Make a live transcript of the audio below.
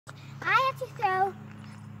to throw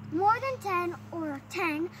more than 10 or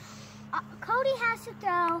 10. Cody has to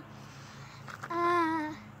throw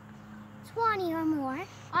 20 or more.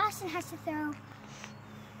 Austin has to throw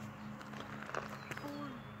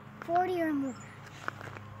 40 or more.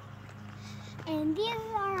 And these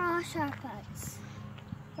are all shot puts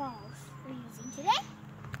balls we're using today.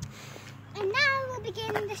 And now we'll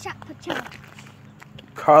begin the shot put challenge.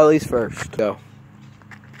 Carly's first. Go.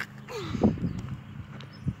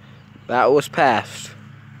 That was passed.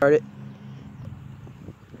 Start it.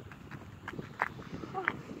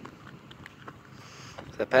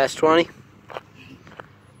 Is that past 20?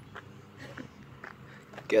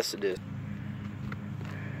 Guess it is.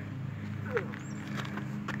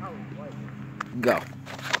 Go.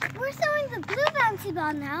 We're throwing the blue bouncy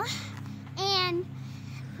ball now, and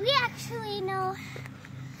we actually know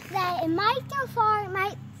that it might go far, it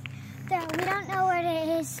might throw. We don't know what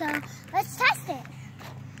it is, so let's test it.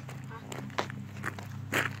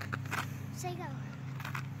 Say go.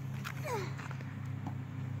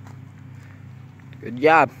 Good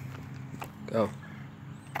job. Go.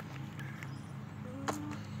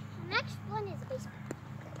 Next one is baseball.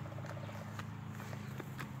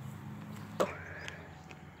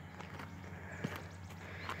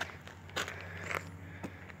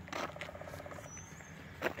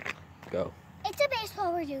 Go. It's a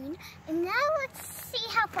baseball we're doing, and now let's see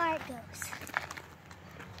how far it goes.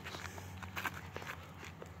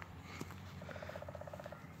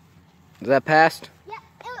 Is that passed? Yeah,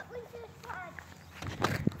 it went to the flag.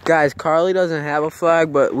 Guys, Carly doesn't have a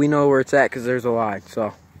flag, but we know where it's at because there's a line,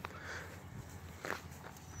 so.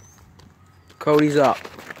 Cody's up.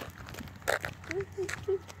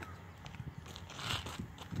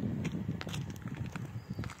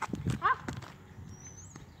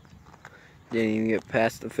 Didn't even get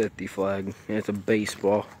past the 50 flag. And it's a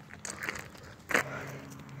baseball.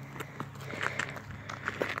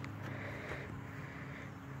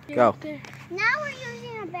 Go. Now we're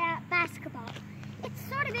using a basketball. It's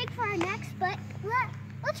sort of big for our necks, but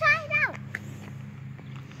we'll try it out.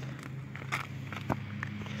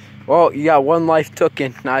 Well, you got one life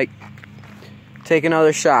taken. Now, take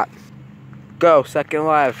another shot. Go, second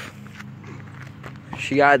life.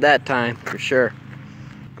 She got it that time, for sure.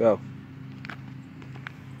 Go.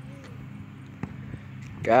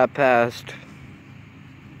 Got past.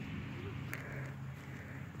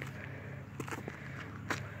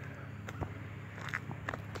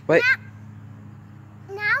 Wait.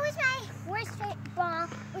 Now is my worst ball,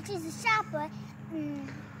 which is a shot put.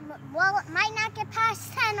 Well, it might not get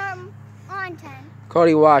past 10 or on 10.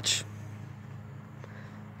 Cody, watch.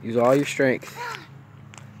 Use all your strength.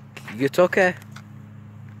 It's okay.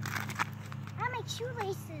 I make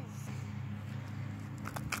shoelaces.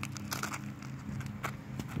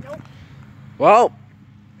 Nope. Well,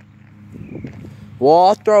 we'll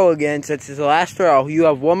all throw again since it's the last throw. You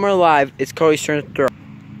have one more live. It's Cody's turn to throw.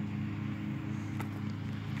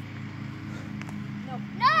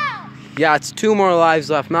 No! Yeah, it's 2 more lives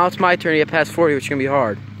left. Now it's my turn to get past 40, which is going to be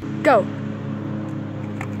hard. Go.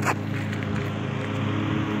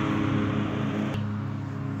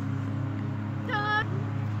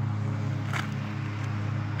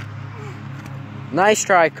 Nice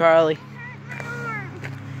try, Carly.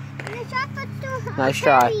 The shot put's too hard. Nice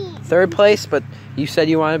try. Third place, but you said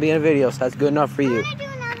you want to be in a video, so that's good enough for I you. want to do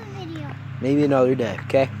another video. Maybe another day,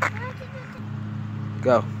 okay?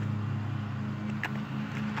 Go.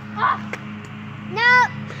 No!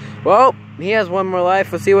 Well, he has one more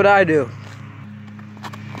life. Let's see what I do.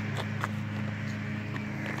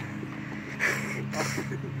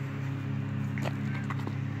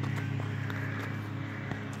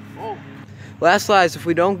 Last lives, if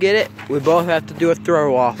we don't get it, we both have to do a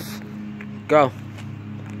throw off. Go.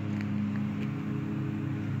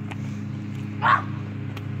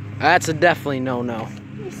 That's a definitely no-no.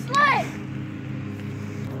 You slid!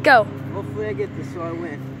 Go. Hopefully I get this so I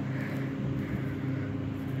win.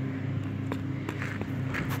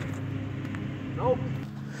 Nope.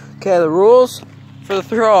 Okay, the rules for the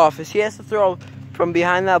throw off is he has to throw from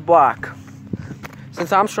behind that block.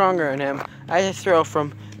 Since I'm stronger than him, I just throw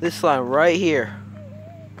from this line right here.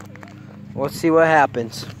 Let's see what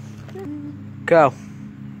happens. Go.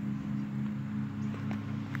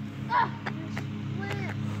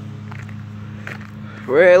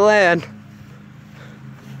 Where it land?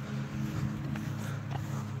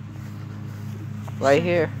 Right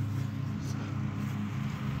here.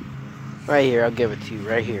 Right here, I'll give it to you.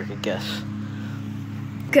 Right here, I guess.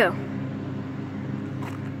 Go.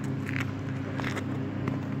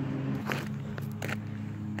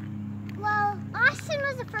 Well, Austin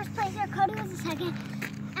was the first placer, Cody was the second.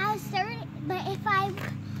 I was third, but if I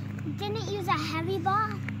didn't use a heavy ball,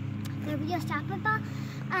 the real softball ball,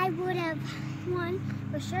 I would have won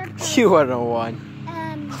for sure. You would have won.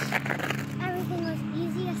 Everything was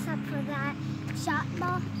easy except for that shot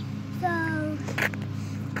ball. So,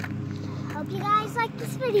 hope you guys like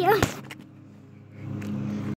this video.